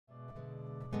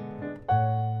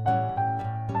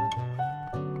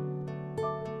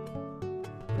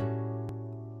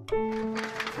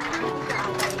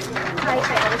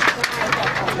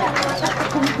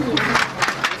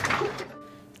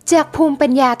จากภูมิปั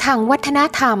ญญาทางวัฒน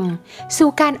ธรรมสู่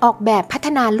การออกแบบพัฒ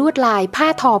นาลวดลายผ้า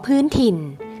ทอพื้นถิ่น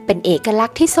เป็นเอกลัก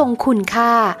ษณ์ที่ทรงคุณค่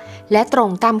าและตรง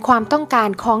ตามความต้องการ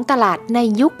ของตลาดใน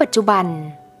ยุคปัจจุบัน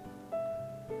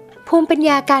ภูมิปัญญ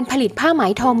าการผลิตผ้าไหม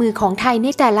ทอมือของไทยใน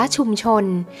แต่ละชุมชน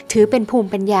ถือเป็นภูมิ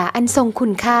ปัญญาอันทรงคุ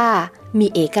ณค่ามี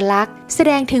เอกลักษณ์แส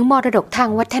ดงถึงมรดกทาง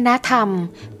วัฒนธรรม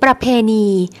ประเพณี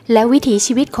และวิถี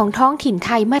ชีวิตของท้องถิ่นไท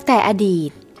ยมาแต่อดีต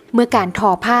เมื่อการทอ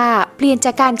ผ้าเปลี่ยนจ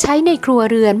ากการใช้ในครัว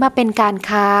เรือนมาเป็นการ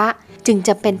ค้าจึงจ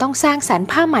ำเป็นต้องสร้างสรรค์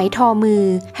ผ้าไหมทอมือ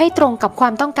ให้ตรงกับควา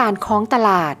มต้องการของตล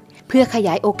าดเพื่อขย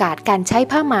ายโอกาสการใช้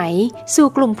ผ้าไหมสู่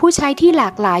กลุ่มผู้ใช้ที่หลา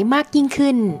กหลายมากยิ่ง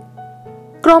ขึ้น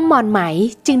กรมหมอนไหม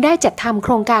จึงได้จัดทำโค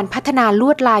รงการพัฒนาล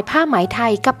วดลายผ้าไหมไท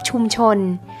ยกับชุมชน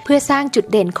เพื่อสร้างจุด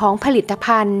เด่นของผลิต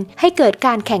ภัณฑ์ให้เกิดก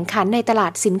ารแข่งขันในตลา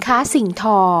ดสินค้าสิ่งท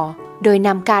อโดยน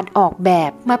ำการออกแบ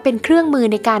บมาเป็นเครื่องมือ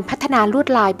ในการพัฒนาลวด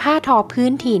ลายผ้าทอพื้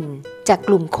นถิ่นจากก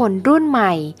ลุ่มคนรุ่นให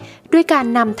ม่ด้วยการ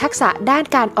นำทักษะด้าน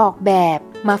การออกแบบ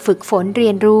มาฝึกฝนเรี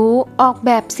ยนรู้ออกแ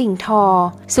บบสิ่งทอ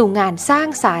สู่งานสร้าง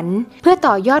สรรค์เพื่อ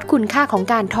ต่อยอดคุณค่าของ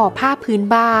การทอผ้าพื้น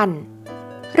บ้าน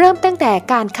เริ่มตั้งแต่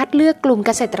การคัดเลือกกลุ่มเ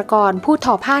กษตรกรผู้ท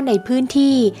อผ้าในพื้น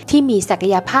ที่ที่มีศัก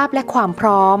ยภาพและความพ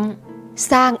ร้อม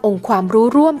สร้างองค์ความรู้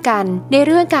ร่วมกันในเ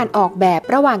รื่องการออกแบบ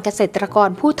ระหว่างเกษตรกร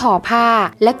ผู้ทอผ้า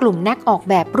และกลุ่มนักออก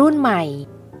แบบรุ่นใหม่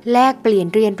แลกเปลี่ยน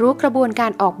เรียนรู้กระบวนกา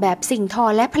รออกแบบสิ่งทอ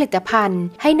และผลิตภัณฑ์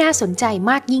ให้น่าสนใจ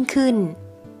มากยิ่งขึ้น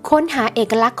ค้นหาเอ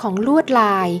กลักษณ์ของลวดล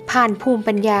ายผ่านภูมิ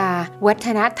ปัญญาวัฒ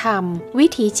นธรรมวิ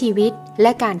ถีชีวิตแล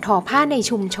ะการทอผ้าใน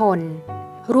ชุมชน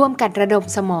ร่วมกันระดม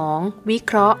สมองวิเ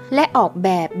คราะห์และออกแ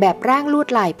บบร่างลวด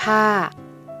ลายผ้า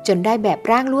จนได้แบบ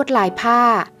ร่างลวดลายผ้า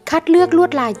คัดเลือกลว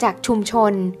ดลายจากชุมช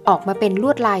นออกมาเป็นล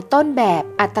วดลายต้นแบบ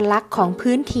อัตลักษณ์ของ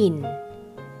พื้นถิ่น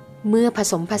เมื่อผ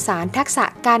สมผสานทักษะ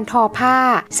การทอผ้า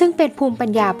ซึ่งเป็นภูมิปัญ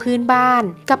ญาพื้นบ้าน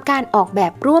กับการออกแบ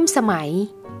บร่วมสมัย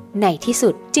ในที่สุ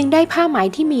ดจึงได้ผ้าไหม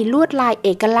ที่มีลวดลายเอ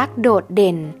กลักษณ์โดดเ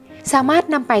ด่นสามารถ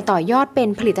นำไปต่อยอดเป็น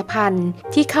ผลิตภัณฑ์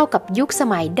ที่เข้ากับยุคส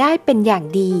มัยได้เป็นอย่าง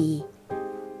ดี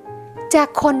จาก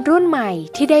คนรุ่นใหม่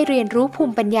ที่ได้เรียนรู้ภู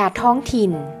มิปัญญาท้องถิ่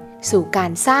นสู่กา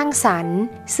รสร้างสรรค์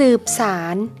สืบสา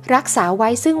นรักษาไว้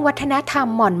ซึ่งวัฒนธรรม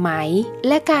หม่อนไหมแ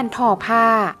ละการทอผ้า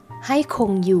ให้ค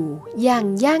งอยู่อย่าง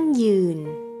ยั่งยืน